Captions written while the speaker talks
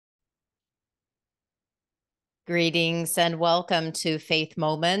Greetings and welcome to Faith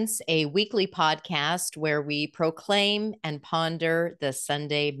Moments, a weekly podcast where we proclaim and ponder the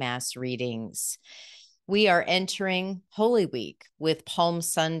Sunday Mass readings. We are entering Holy Week with Palm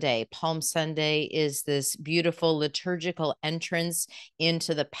Sunday. Palm Sunday is this beautiful liturgical entrance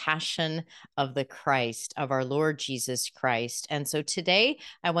into the Passion of the Christ, of our Lord Jesus Christ. And so today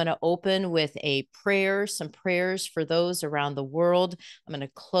I want to open with a prayer, some prayers for those around the world. I'm going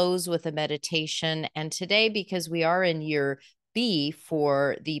to close with a meditation. And today, because we are in year B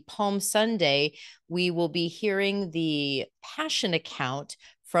for the Palm Sunday, we will be hearing the Passion account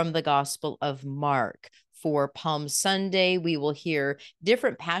from the Gospel of Mark. For Palm Sunday, we will hear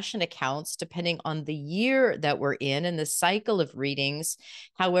different Passion accounts depending on the year that we're in and the cycle of readings.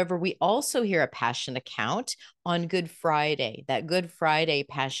 However, we also hear a Passion account on Good Friday. That Good Friday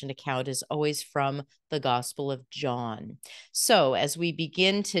Passion account is always from the Gospel of John. So as we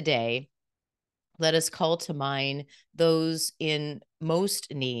begin today, let us call to mind those in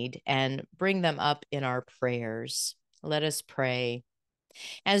most need and bring them up in our prayers. Let us pray.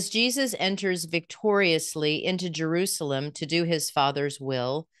 As Jesus enters victoriously into Jerusalem to do his Father's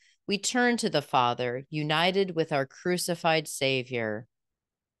will, we turn to the Father, united with our crucified Savior.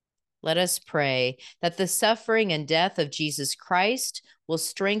 Let us pray that the suffering and death of Jesus Christ will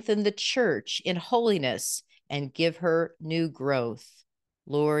strengthen the Church in holiness and give her new growth.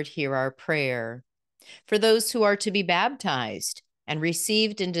 Lord, hear our prayer. For those who are to be baptized and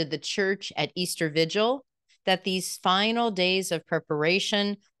received into the Church at Easter Vigil, that these final days of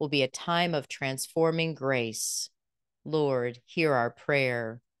preparation will be a time of transforming grace. Lord, hear our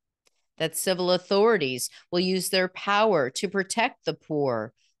prayer. That civil authorities will use their power to protect the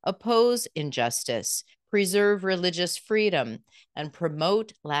poor, oppose injustice, preserve religious freedom, and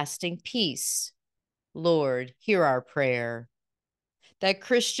promote lasting peace. Lord, hear our prayer. That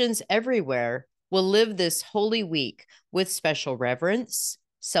Christians everywhere will live this Holy Week with special reverence,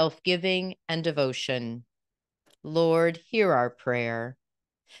 self-giving, and devotion. Lord, hear our prayer.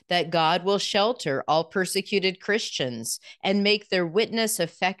 That God will shelter all persecuted Christians and make their witness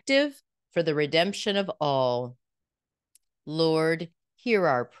effective for the redemption of all. Lord, hear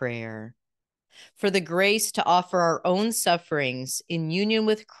our prayer. For the grace to offer our own sufferings in union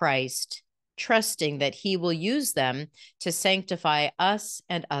with Christ, trusting that he will use them to sanctify us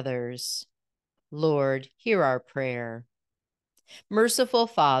and others. Lord, hear our prayer. Merciful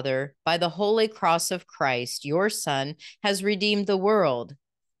Father, by the holy cross of Christ, your Son has redeemed the world.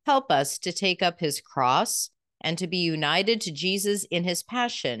 Help us to take up his cross and to be united to Jesus in his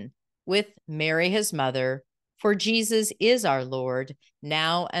passion with Mary, his mother, for Jesus is our Lord,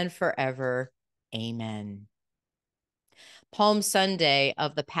 now and forever. Amen. Palm Sunday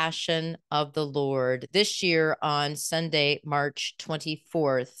of the Passion of the Lord, this year on Sunday, March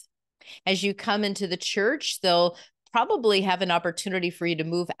 24th. As you come into the church, they'll probably have an opportunity for you to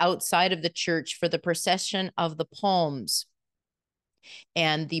move outside of the church for the procession of the palms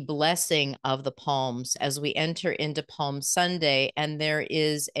and the blessing of the palms as we enter into Palm Sunday. And there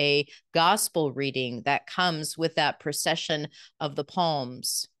is a gospel reading that comes with that procession of the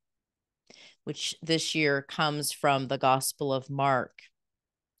palms, which this year comes from the Gospel of Mark.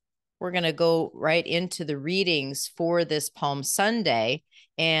 We're going to go right into the readings for this Palm Sunday.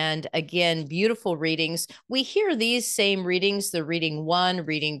 And again, beautiful readings. We hear these same readings, the reading 1,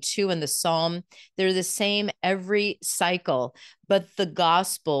 reading 2, and the Psalm. They're the same every cycle, but the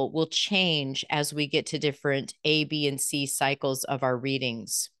gospel will change as we get to different A, B, and C cycles of our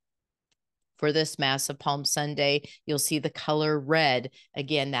readings. For this Mass of Palm Sunday, you'll see the color red.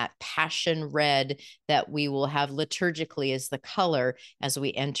 Again, that passion red that we will have liturgically as the color as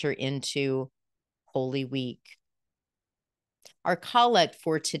we enter into Holy Week. Our collect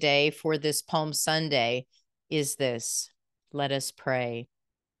for today, for this Palm Sunday, is this. Let us pray.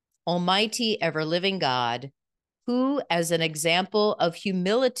 Almighty, ever-living God, who, as an example of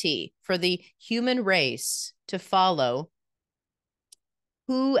humility for the human race to follow,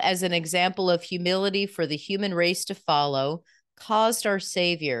 caused our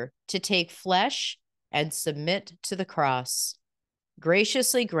Savior to take flesh and submit to the cross.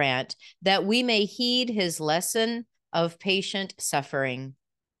 Graciously grant that we may heed his lesson of patient suffering,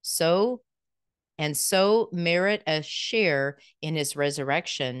 so merit a share in his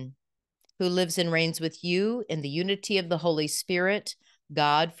resurrection, who lives and reigns with you in the unity of the Holy Spirit,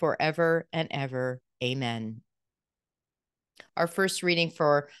 God forever and ever. Amen. Our first reading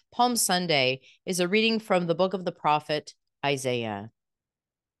for Palm Sunday is a reading from the book of the prophet Isaiah.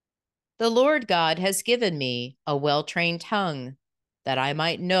 The Lord God has given me a well-trained tongue, that I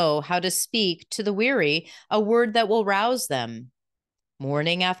might know how to speak to the weary a word that will rouse them.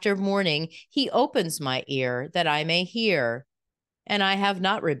 Morning after morning, he opens my ear that I may hear. And I have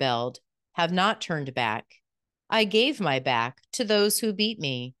not rebelled, have not turned back. I gave my back to those who beat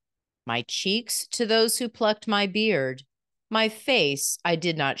me, my cheeks to those who plucked my beard. My face I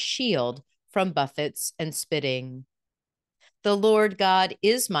did not shield from buffets and spitting. The Lord God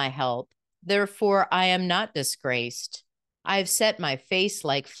is my help, therefore I am not disgraced. I have set my face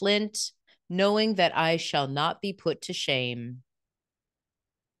like flint, knowing that I shall not be put to shame.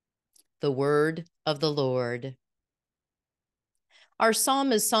 The word of the Lord. Our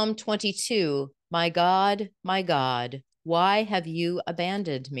psalm is Psalm 22. My God, why have you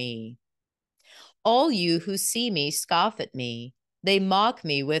abandoned me? All you who see me scoff at me. They mock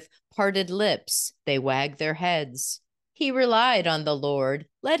me with parted lips. They wag their heads. He relied on the Lord.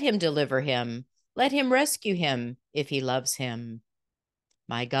 Let him deliver him. Let him rescue him if he loves him.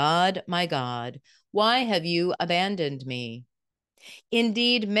 My God, why have you abandoned me?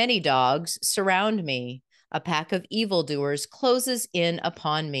 Indeed, many dogs surround me. A pack of evildoers closes in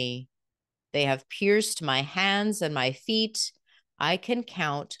upon me. They have pierced my hands and my feet. I can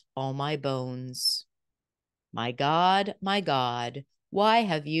count all my bones. My God, why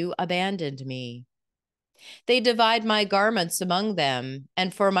have you abandoned me? They divide my garments among them,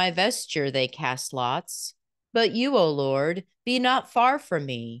 and for my vesture they cast lots. But you, O Lord, be not far from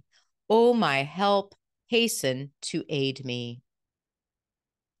me. O my help, hasten to aid me.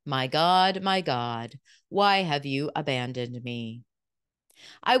 My God, why have you abandoned me?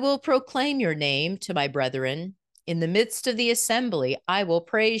 I will proclaim your name to my brethren. In the midst of the assembly, I will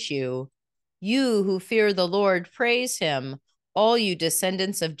praise you. You who fear the Lord, praise him. All you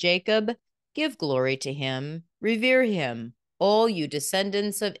descendants of Jacob, give glory to him. Revere him, all you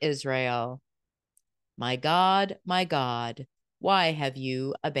descendants of Israel. My God, why have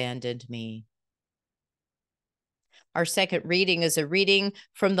you abandoned me? Our second reading is a reading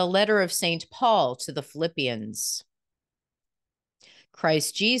from the letter of St. Paul to the Philippians.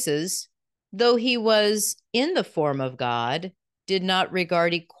 Christ Jesus, though he was in the form of God, did not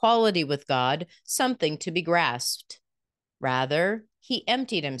regard equality with God something to be grasped. Rather, he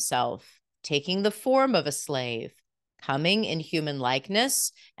emptied himself, taking the form of a slave, coming in human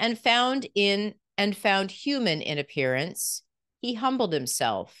likeness, and found human in appearance. He humbled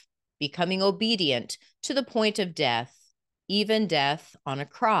himself, becoming obedient to the point of death, even death on a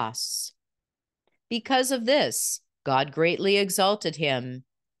cross. Because of this, God greatly exalted him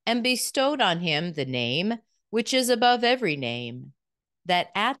and bestowed on him the name which is above every name, that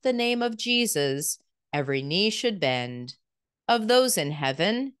at the name of Jesus every knee should bend, of those in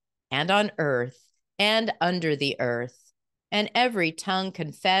heaven and on earth and under the earth, and every tongue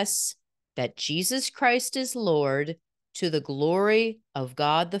confess that Jesus Christ is Lord, to the glory of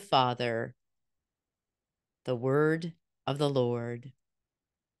God the Father. The word of the Lord.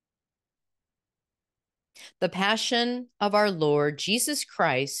 The Passion of our Lord Jesus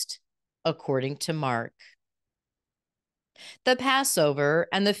Christ according to Mark. The Passover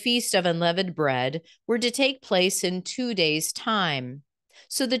and the Feast of Unleavened Bread were to take place in 2 days' time.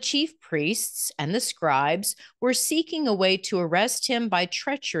 So the chief priests and the scribes were seeking a way to arrest him by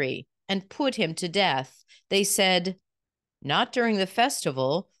treachery and put him to death. They said, "Not during the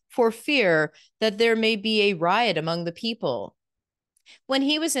festival, for fear that there may be a riot among the people." When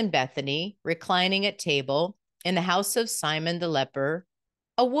he was in Bethany, reclining at table in the house of Simon the leper,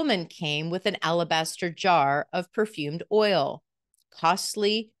 a woman came with an alabaster jar of perfumed oil,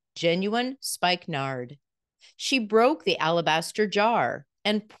 costly, genuine spikenard. She broke the alabaster jar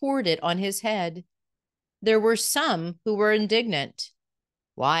and poured it on his head. There were some who were indignant.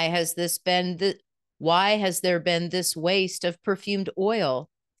 Why has there been this waste of perfumed oil?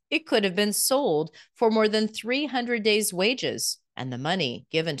 It could have been sold for more than 300 days' wages and the money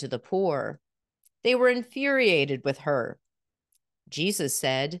given to the poor. They were infuriated with her. Jesus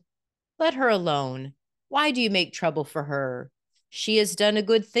said, "Let her alone. Why do you make trouble for her? She has done a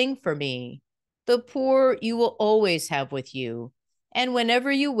good thing for me. The poor you will always have with you, and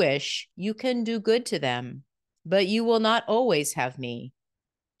whenever you wish, you can do good to them, but you will not always have me.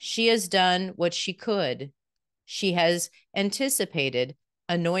 She has done what she could. She has anticipated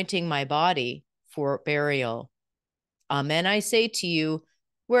anointing my body for burial. Amen, I say to you,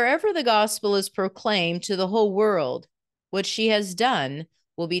 wherever the gospel is proclaimed to the whole world, what she has done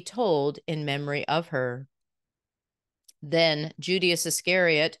will be told in memory of her." Then Judas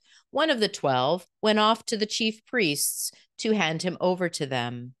Iscariot, one of the 12, went off to the chief priests to hand him over to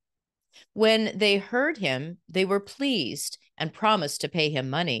them. When they heard him, they were pleased and promised to pay him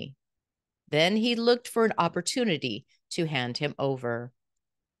money. Then he looked for an opportunity to hand him over.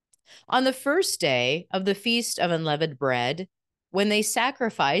 On the first day of the Feast of Unleavened Bread, when they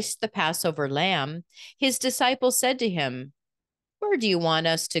sacrificed the Passover lamb, his disciples said to him, "Where do you want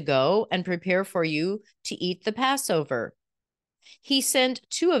us to go and prepare for you to eat the Passover?" He sent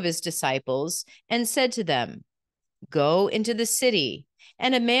two of his disciples and said to them, "Go into the city,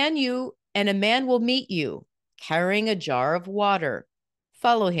 and a man will meet you, carrying a jar of water.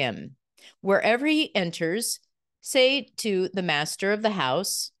 Follow him. Wherever he enters, say to the master of the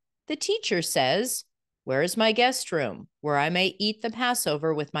house, 'The teacher says, where is my guest room, where I may eat the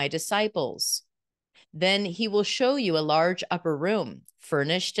Passover with my disciples?' Then he will show you a large upper room,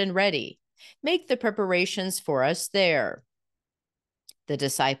 furnished and ready. Make the preparations for us there." The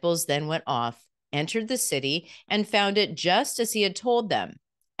disciples then went off, entered the city, and found it just as he had told them,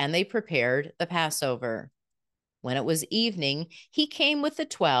 and they prepared the Passover. When it was evening, he came with the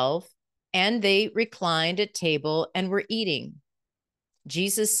 12, and they reclined at table and were eating.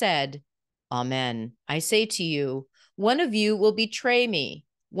 Jesus said, "Amen, I say to you, one of you will betray me,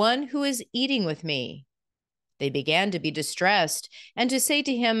 one who is eating with me." They began to be distressed and to say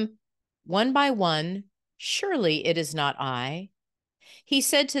to him, one by one, "Surely it is not I." He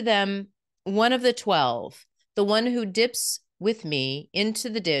said to them, "One of the 12, the one who dips with me into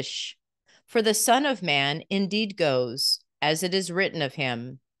the dish. For the Son of Man indeed goes, as it is written of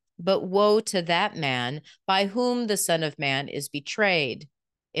him. But woe to that man by whom the Son of Man is betrayed.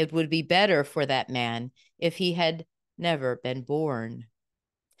 It would be better for that man if he had never been born."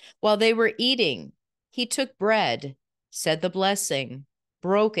 While they were eating, he took bread, said the blessing,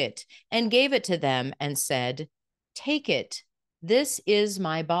 broke it, and gave it to them, and said, "Take it. This is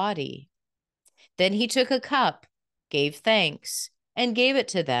my body." Then he took a cup, gave thanks, and gave it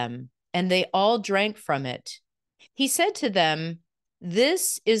to them, and they all drank from it. He said to them,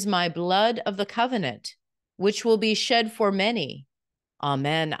 "This is my blood of the covenant, which will be shed for many.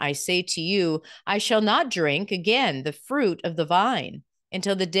 Amen, I say to you, I shall not drink again the fruit of the vine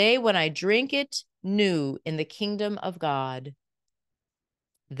until the day when I drink it new in the kingdom of God."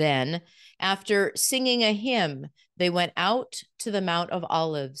 Then, after singing a hymn, they went out to the Mount of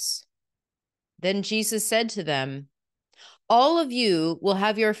Olives. Then Jesus said to them, "All of you will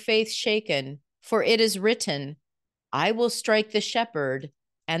have your faith shaken, for it is written, 'I will strike the shepherd,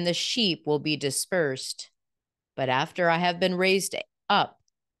 and the sheep will be dispersed.' But after I have been raised up,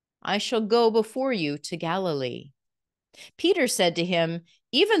 I shall go before you to Galilee." Peter said to him,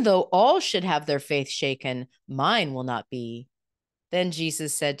 "Even though all should have their faith shaken, mine will not be." Then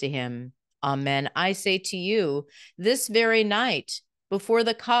Jesus said to him, "Amen, I say to you, this very night, before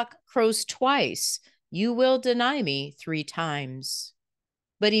the cock crows twice, you will deny me 3 times."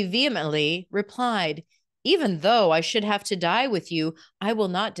 But he vehemently replied, "Even though I should have to die with you, I will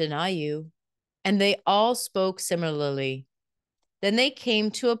not deny you." And they all spoke similarly. Then they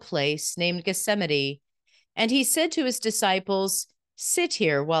came to a place named Gethsemane, and he said to his disciples, "Sit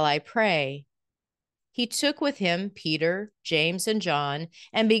here while I pray." He took with him Peter, James, and John,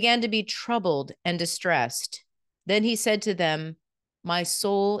 and began to be troubled and distressed. Then he said to them, "My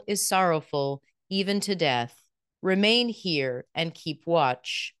soul is sorrowful, even to death. Remain here and keep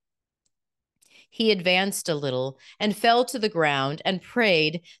watch." He advanced a little and fell to the ground and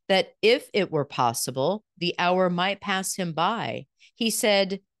prayed that if it were possible, the hour might pass him by. He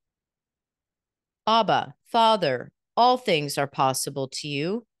said, "Abba, Father, all things are possible to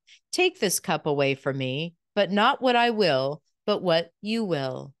you. Take this cup away from me, but not what I will, but what you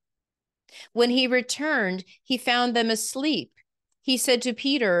will." When he returned, he found them asleep. He said to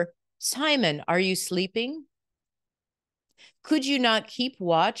Peter, "Simon, are you sleeping? Could you not keep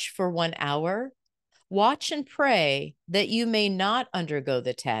watch for 1 hour? Watch and pray that you may not undergo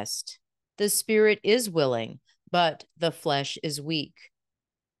the test. The spirit is willing, but the flesh is weak."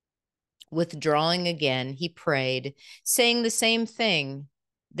 Withdrawing again, he prayed, saying the same thing.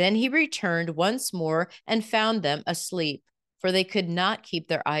 Then he returned once more and found them asleep, for they could not keep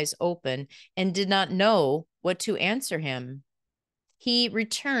their eyes open and did not know what to answer him. He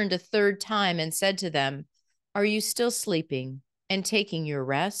returned a 3rd time and said to them, "Are you still sleeping and taking your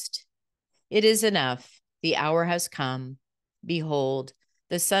rest? It is enough. The hour has come. Behold,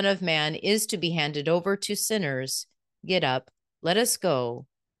 the Son of Man is to be handed over to sinners. Get up, let us go.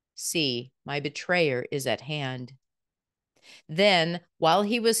 See, my betrayer is at hand." Then, while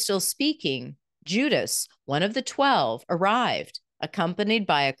he was still speaking, Judas, one of the 12, arrived, accompanied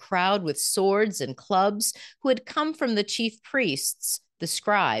by a crowd with swords and clubs who had come from the chief priests, the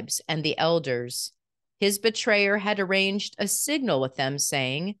scribes, and the elders. His betrayer had arranged a signal with them,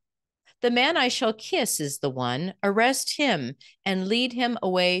 saying, "The man I shall kiss is the one. Arrest him and lead him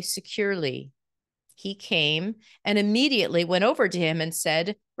away securely." He came and immediately went over to him and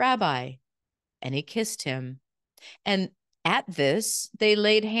said, "Rabbi," and he kissed him. And At this, they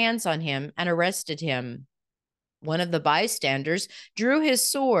laid hands on him and arrested him. One of the bystanders drew his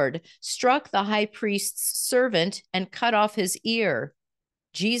sword, struck the high priest's servant, and cut off his ear.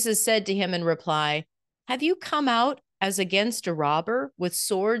 Jesus said to him in reply, "Have you come out as against a robber with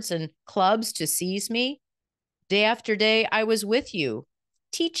swords and clubs to seize me? Day after day I was with you,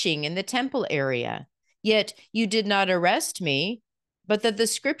 teaching in the temple area. Yet you did not arrest me, but that the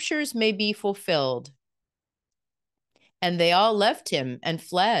scriptures may be fulfilled." And they all left him and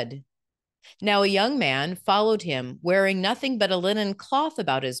fled. Now a young man followed him, wearing nothing but a linen cloth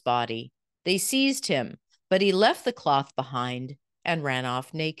about his body. They seized him, but he left the cloth behind and ran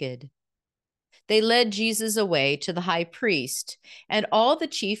off naked. They led Jesus away to the high priest, and all the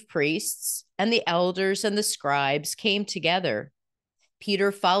chief priests and the elders and the scribes came together.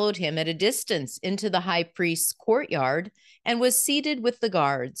 Peter followed him at a distance into the high priest's courtyard and was seated with the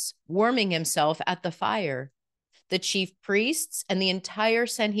guards, warming himself at the fire. The chief priests and the entire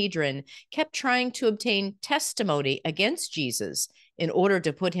Sanhedrin kept trying to obtain testimony against Jesus in order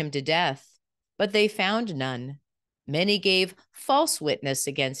to put him to death, but they found none. Many gave false witness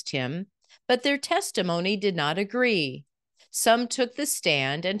against him, but their testimony did not agree. Some took the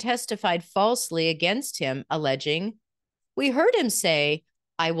stand and testified falsely against him, alleging, "We heard him say,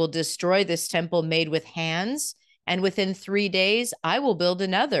 'I will destroy this temple made with hands, and within 3 days I will build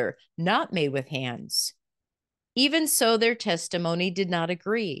another, not made with hands.'" Even so, their testimony did not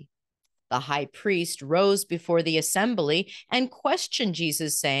agree. The high priest rose before the assembly and questioned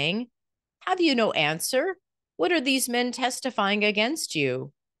Jesus, saying, "Have you no answer? What are these men testifying against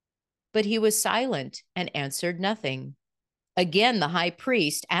you?" But he was silent and answered nothing. Again, the high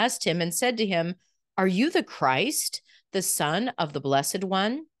priest asked him and said to him, "Are you the Christ, the Son of the Blessed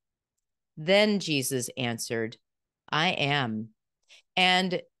One?" Then Jesus answered, "I am.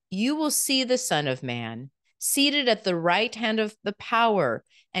 And you will see the Son of Man seated at the right hand of the power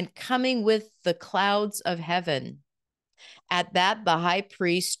and coming with the clouds of heaven." At that, the high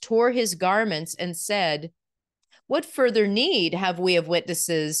priest tore his garments and said, "What further need have we of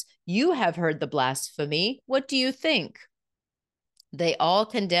witnesses? You have heard the blasphemy. What do you think?" They all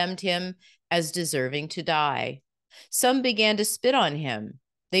condemned him as deserving to die. Some began to spit on him.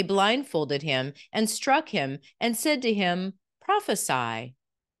 They blindfolded him and struck him and said to him, "Prophesy."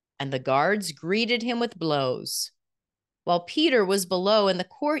 And the guards greeted him with blows. While Peter was below in the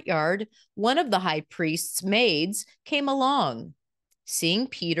courtyard, one of the high priest's maids came along. Seeing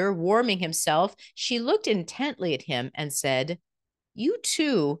Peter warming himself, she looked intently at him and said, "You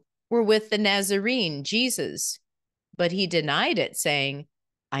too were with the Nazarene, Jesus." But he denied it, saying,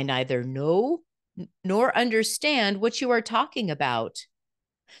 "I neither know nor understand what you are talking about."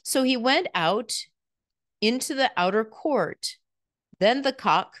 So he went out into the outer court. Then the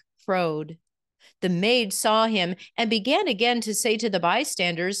cock crowed. The maid saw him and began again to say to the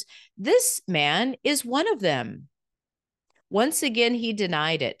bystanders, "This man is one of them." Once again he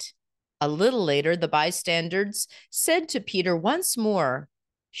denied it. A little later, the bystanders said to Peter once more,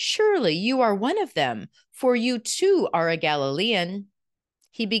 "Surely you are one of them, for you too are a Galilean."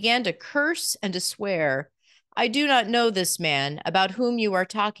 He began to curse and to swear, "I do not know this man about whom you are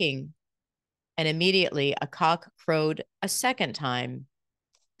talking." And immediately a cock crowed a second time.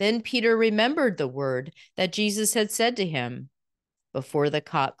 Then Peter remembered the word that Jesus had said to him, "Before the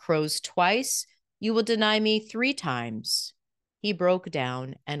cock crows twice, you will deny me 3 times." He broke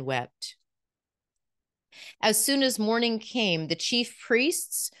down and wept. As soon as morning came, the chief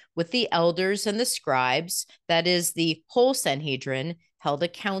priests with the elders and the scribes, that is, the whole Sanhedrin, held a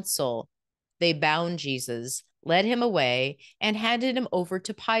council. They bound Jesus, led him away, and handed him over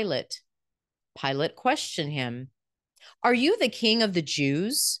to Pilate. Pilate questioned him, "Are you the king of the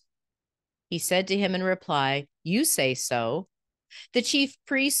Jews?" He said to him in reply, "You say so." The chief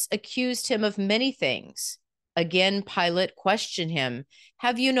priests accused him of many things. Again, Pilate questioned him,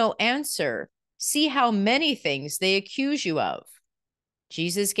 "Have you no answer? See how many things they accuse you of."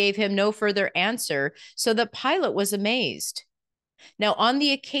 Jesus gave him no further answer, so that Pilate was amazed. Now, on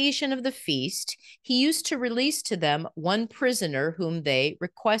the occasion of the feast, he used to release to them one prisoner whom they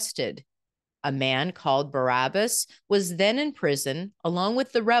requested. A man called Barabbas was then in prison, along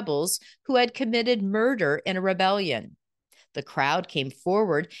with the rebels who had committed murder in a rebellion. The crowd came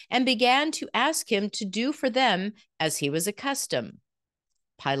forward and began to ask him to do for them as he was accustomed.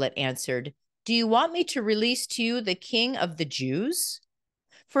 Pilate answered, "Do you want me to release to you the king of the Jews?"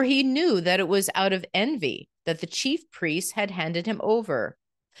 For he knew that it was out of envy that the chief priests had handed him over.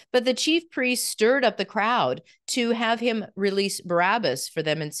 But the chief priests stirred up the crowd to have him release Barabbas for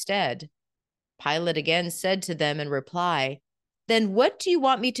them instead. Pilate again said to them in reply, Then what do you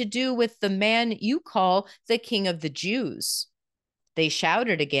want me to do with the man you call the King of the Jews?" They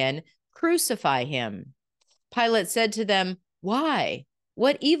shouted again, "Crucify him." Pilate said to them, "Why?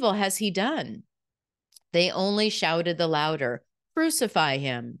 What evil has he done?" They only shouted the louder, "Crucify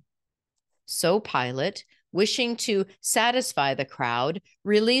him." So Pilate, wishing to satisfy the crowd,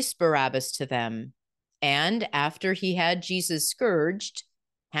 released Barabbas to them, and after he had Jesus scourged,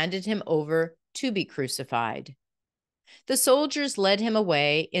 handed him over to be crucified. The soldiers led him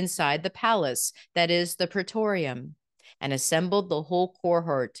away inside the palace, that is, the praetorium, and assembled the whole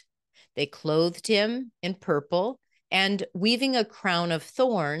cohort. They clothed him in purple, and weaving a crown of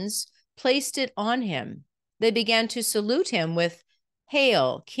thorns, placed it on him. They began to salute him with,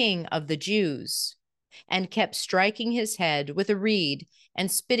 "Hail, King of the Jews," and kept striking his head with a reed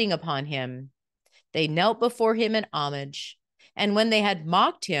and spitting upon him. They knelt before him in homage, and when they had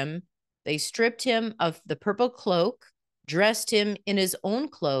mocked him, they stripped him of the purple cloak, dressed him in his own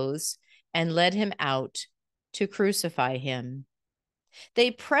clothes, and led him out to crucify him.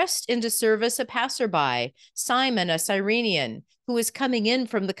 They pressed into service a passerby, Simon, a Cyrenian, who was coming in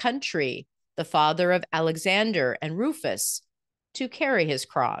from the country, the father of Alexander and Rufus, to carry his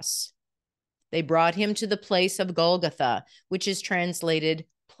cross. They brought him to the place of Golgotha, which is translated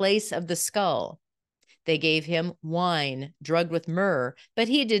place of the skull. They gave him wine drugged with myrrh, but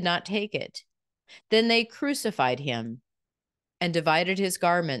he did not take it. Then they crucified him and divided his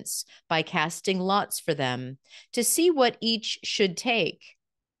garments by casting lots for them to see what each should take.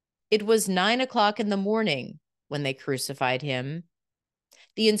 It was 9 o'clock in the morning when they crucified him.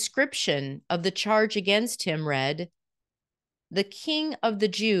 The inscription of the charge against him read, "The King of the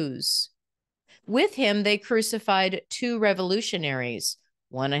Jews." With him they crucified 2 revolutionaries,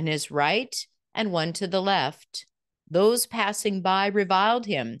 one on his right and one to the left. Those passing by reviled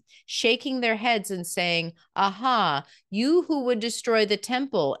him, shaking their heads and saying, "Aha, you who would destroy the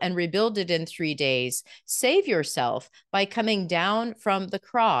temple and rebuild it in 3 days, save yourself by coming down from the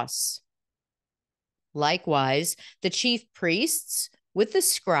cross." Likewise, the chief priests with the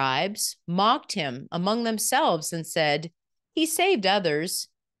scribes mocked him among themselves and said, "He saved others.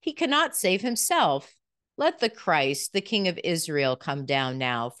 He cannot save himself. Let the Christ, the King of Israel, come down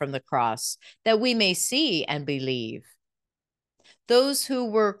now from the cross, that we may see and believe." Those who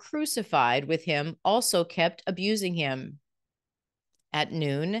were crucified with him also kept abusing him. At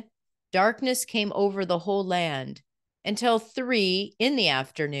noon, darkness came over the whole land until 3 in the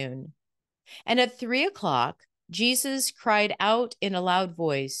afternoon. And at 3 o'clock, Jesus cried out in a loud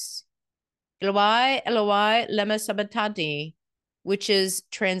voice, "Eloi, Eloi, lema sabachthani," which is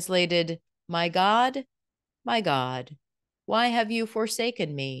translated, my God, why have you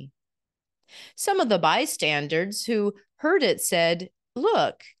forsaken me?" Some of the bystanders who heard it said,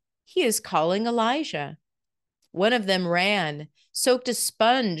 "Look, he is calling Elijah." One of them ran, soaked a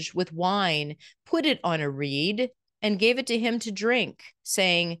sponge with wine, put it on a reed, and gave it to him to drink,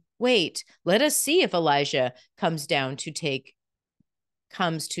 saying, "Wait, let us see if Elijah comes to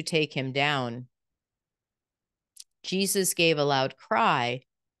take him down." Jesus gave a loud cry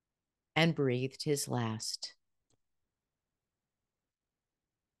and breathed his last.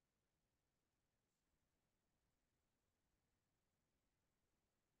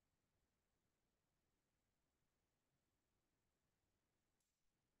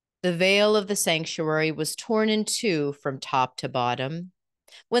 The veil of the sanctuary was torn in 2 from top to bottom.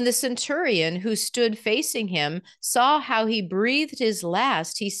 When the centurion who stood facing him saw how he breathed his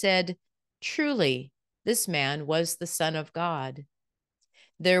last, he said, "Truly, this man was the Son of God."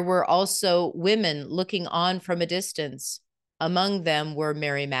 There were also women looking on from a distance. Among them were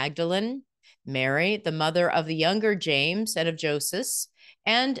Mary Magdalene, Mary, the mother of the younger James and of Joseph,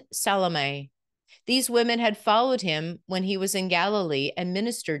 and Salome. These women had followed him when he was in Galilee and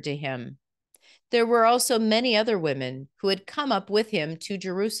ministered to him. There were also many other women who had come up with him to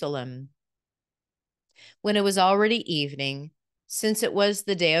Jerusalem. When it was already evening, since it was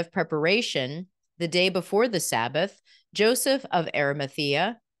the day of preparation, the day before the Sabbath, Joseph of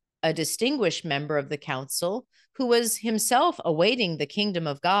Arimathea, a distinguished member of the council, who was himself awaiting the kingdom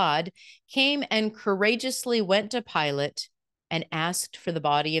of God, came and courageously went to Pilate and asked for the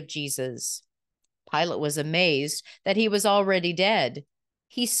body of Jesus. Pilate was amazed that he was already dead.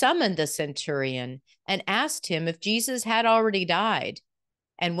 He summoned the centurion and asked him if Jesus had already died.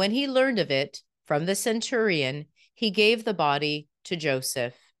 And when he learned of it from the centurion, he gave the body to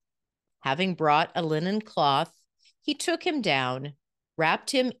Joseph. Having brought a linen cloth, he took him down,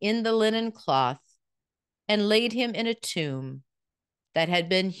 wrapped him in the linen cloth, and laid him in a tomb that had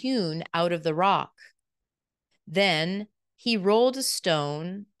been hewn out of the rock. Then he rolled a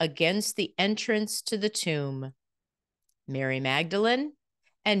stone against the entrance to the tomb Mary Magdalene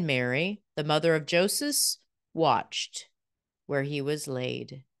and Mary, the mother of Joseph, watched where he was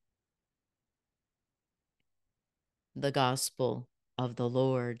laid. The Gospel of the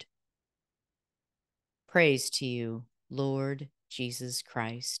Lord. Praise to you, Lord Jesus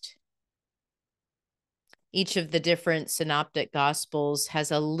Christ. Each of the different synoptic Gospels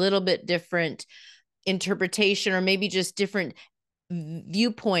has a little bit different interpretation, or maybe just different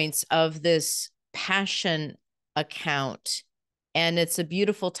viewpoints of this passion account. And it's a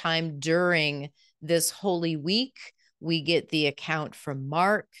beautiful time during this Holy Week. We get the account from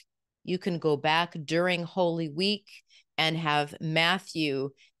Mark. You can go back during Holy Week and have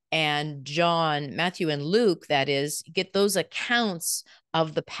Matthew and John, Matthew and Luke, that is, get those accounts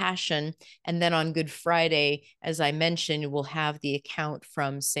of the Passion. And then on Good Friday, as I mentioned, we'll have the account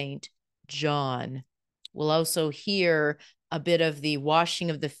from St. John. We'll also hear a bit of the washing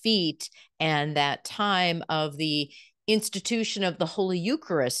of the feet and that time of the institution of the Holy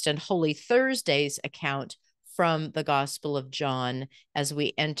Eucharist and Holy Thursday's account from the Gospel of John as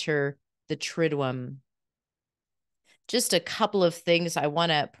we enter the Triduum. Just a couple of things I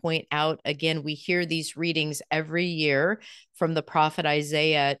want to point out. Again, we hear these readings every year from the prophet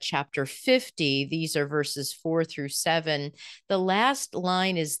Isaiah chapter 50. These are verses 4 through 7. The last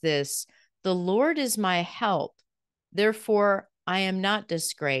line is this: "The Lord is my help, therefore I am not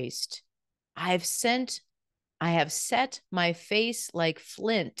disgraced. I have set my face like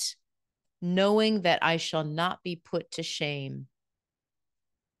flint, knowing that I shall not be put to shame."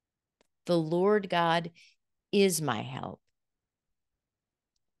 The Lord God is my help.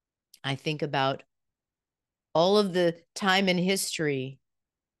 I think about all of the time in history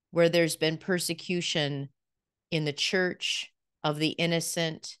where there's been persecution in the church of the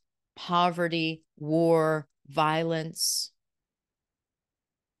innocent, poverty, war, violence,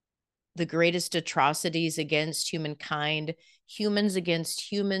 the greatest atrocities against humankind, humans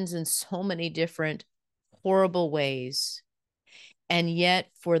against humans in so many different horrible ways. And yet,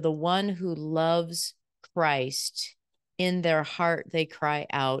 for the one who loves Christ, in their heart they cry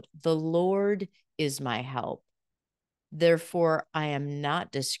out, "The Lord is my help. Therefore, I am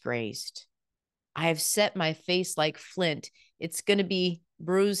not disgraced. I have set my face like flint. It's going to be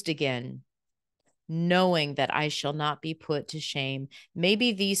bruised again, knowing that I shall not be put to shame."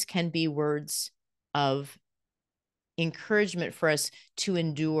 Maybe these can be words of encouragement for us to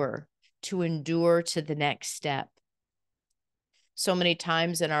endure to the next step. So many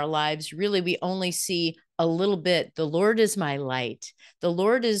times in our lives, really, we only see a little bit. The Lord is my light. The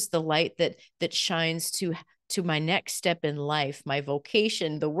Lord is the light that shines to my next step in life, my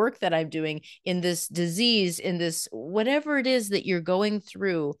vocation, the work that I'm doing, in this disease, in this whatever it is that you're going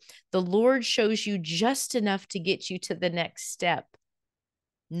through. The Lord shows you just enough to get you to the next step,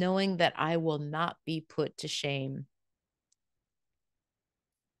 knowing that I will not be put to shame.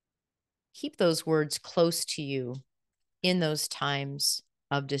 Keep those words close to you in those times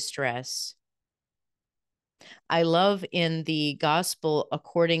of distress. I love in the Gospel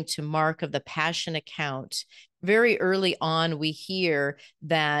according to Mark of the Passion account, very early on, we hear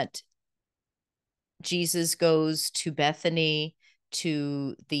that Jesus goes to Bethany,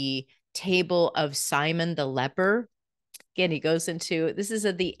 to the table of Simon the leper. Again, he goes into, this is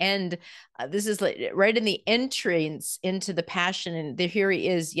at the end, this is like right in the entrance into the Passion, and here he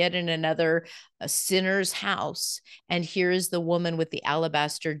is yet in another sinner's house, and here is the woman with the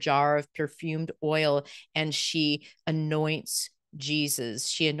alabaster jar of perfumed oil, and she anoints Jesus.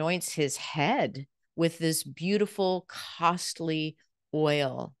 She anoints his head with this beautiful, costly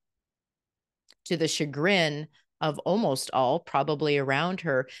oil, to the chagrin of almost all probably around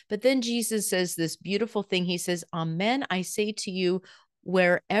her. But then Jesus says this beautiful thing. He says, "Amen, I say to you,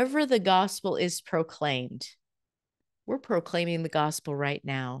 wherever the gospel is proclaimed," we're proclaiming the gospel right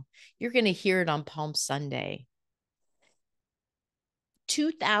now. You're going to hear it on Palm Sunday.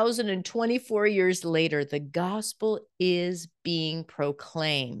 2024 years later, the gospel is being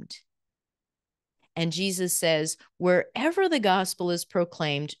proclaimed. And Jesus says, wherever the gospel is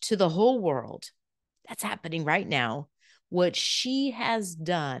proclaimed to the whole world, that's happening right now, what she has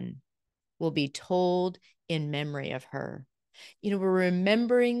done will be told in memory of her. You know, we're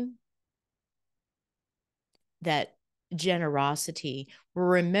remembering that generosity. We're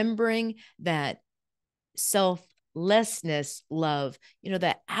remembering that selflessness, love, you know,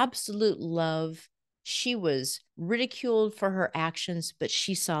 that absolute love. She was ridiculed for her actions, but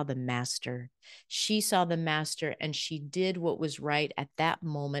she saw the master. She saw the master, and she did what was right at that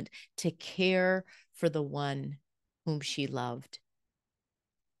moment to care for the one whom she loved.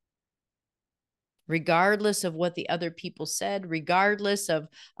 regardless of what the other people said, regardless of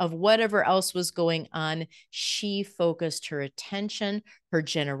whatever else was going on. She focused her attention, her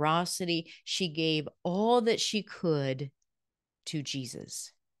generosity. She gave all that she could to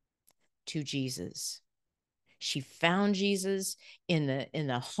Jesus, to Jesus. She found Jesus in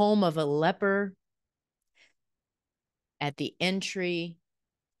the home of a leper at the entry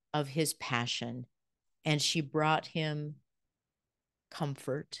of his passion, and she brought him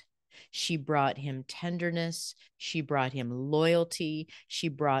comfort. She brought him tenderness. She brought him loyalty. She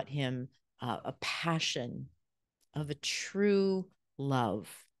brought him a passion of a true love.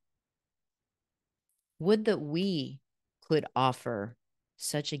 Would that we could offer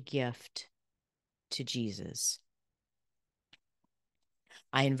such a gift to Jesus.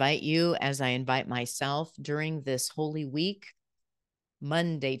 I invite you, as I invite myself, during this Holy Week,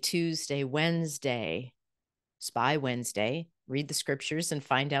 Monday, Tuesday, Wednesday, Spy Wednesday, read the scriptures and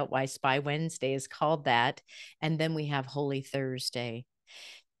find out why Spy Wednesday is called that. And then we have Holy Thursday.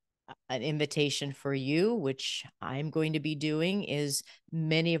 An invitation for you, which I'm going to be doing, is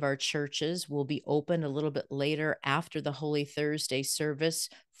many of our churches will be open a little bit later after the Holy Thursday service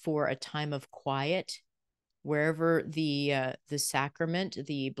for a time of quiet. Wherever the sacrament,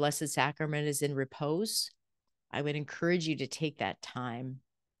 the Blessed Sacrament, is in repose, I would encourage you to take that time.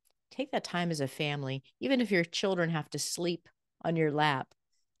 Take that time as a family, even if your children have to sleep on your lap,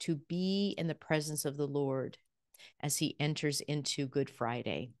 to be in the presence of the Lord as he enters into Good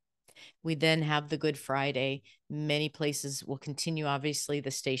Friday. We then have the Good Friday. Many places will continue, obviously,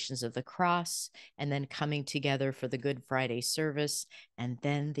 the Stations of the Cross, and then coming together for the Good Friday service, and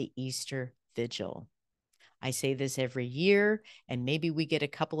then the Easter Vigil. I say this every year, and maybe we get a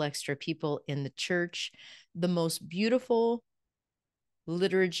couple extra people in the church. The most beautiful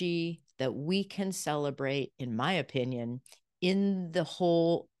liturgy that we can celebrate, in my opinion, in the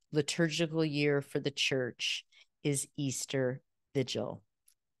whole liturgical year for the church is Easter Vigil.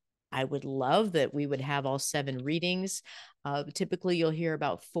 I would love that we would have all 7 readings. Typically, you'll hear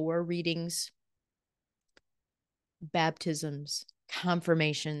about 4 readings: baptisms,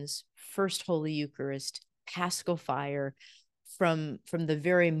 confirmations, First Holy Eucharist, Paschal Fire. From the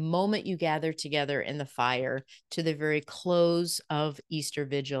very moment you gather together in the fire to the very close of Easter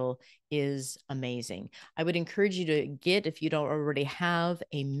Vigil is amazing. I would encourage you to get, if you don't already have,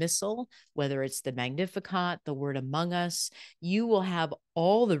 a missal, whether it's the Magnificat, the Word Among Us. You will have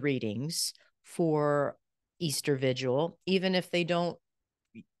all the readings for Easter Vigil, even if they don't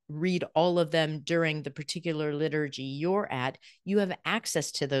read all of them during the particular liturgy you're at. You have access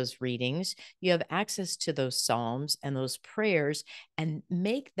to those readings. You have access to those psalms and those prayers, and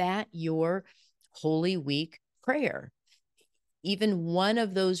make that your Holy Week prayer. Even one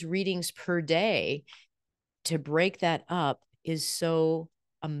of those readings per day, to break that up, is so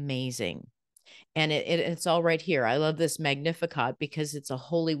amazing. And it's all right here. I love this Magnificat because it's a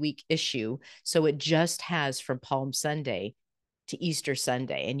Holy Week issue. So it just has from Palm Sunday to Easter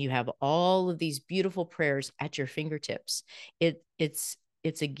Sunday, and you have all of these beautiful prayers at your fingertips. It's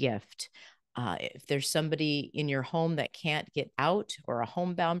a gift. If there's somebody in your home that can't get out, or a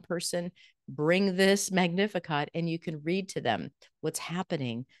homebound person, bring this Magnificat and you can read to them what's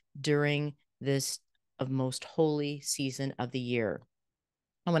happening during this of most holy season of the year.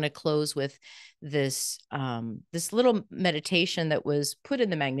 I want to close with this little meditation that was put in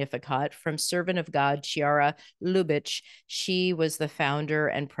the Magnificat from servant of God Chiara Lubitsch. She was the founder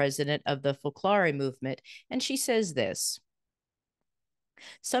and president of the Folklore movement, and she says this: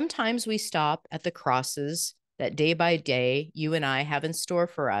 sometimes we stop at the crosses that day by day you and I have in store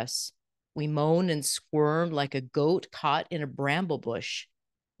for us. We moan and squirm like a goat caught in a bramble bush.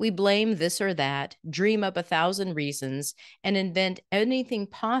 We blame this or that, dream up 1,000 reasons, and invent anything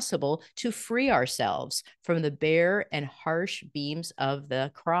possible to free ourselves from the bare and harsh beams of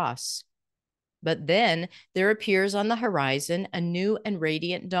the cross. But then there appears on the horizon a new and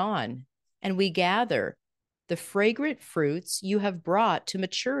radiant dawn, and we gather the fragrant fruits you have brought to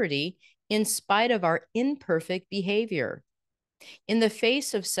maturity in spite of our imperfect behavior. In the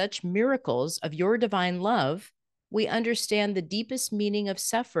face of such miracles of your divine love, we understand the deepest meaning of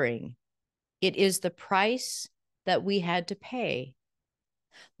suffering. It is the price that we had to pay.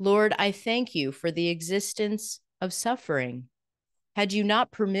 Lord, I thank you for the existence of suffering. Had you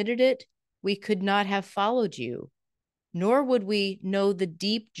not permitted it, we could not have followed you, nor would we know the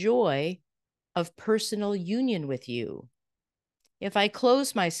deep joy of personal union with you. If I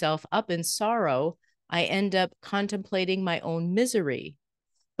close myself up in sorrow, I end up contemplating my own misery.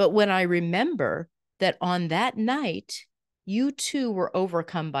 But when I remember that on that night, you too were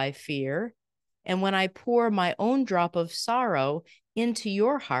overcome by fear, and when I pour my own drop of sorrow into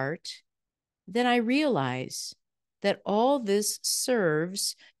your heart, then I realize that all this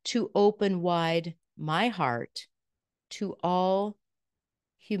serves to open wide my heart to all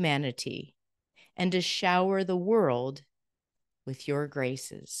humanity and to shower the world with your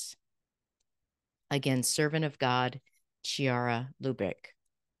graces. Again, servant of God, Chiara Lubick.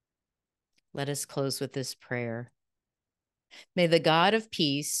 Let us close with this prayer. May the God of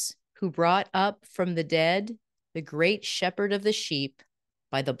peace, who brought up from the dead the great shepherd of the sheep,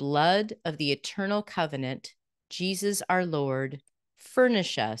 by the blood of the eternal covenant, Jesus our Lord,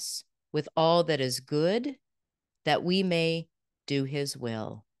 furnish us with all that is good, that we may do his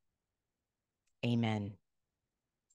will. Amen.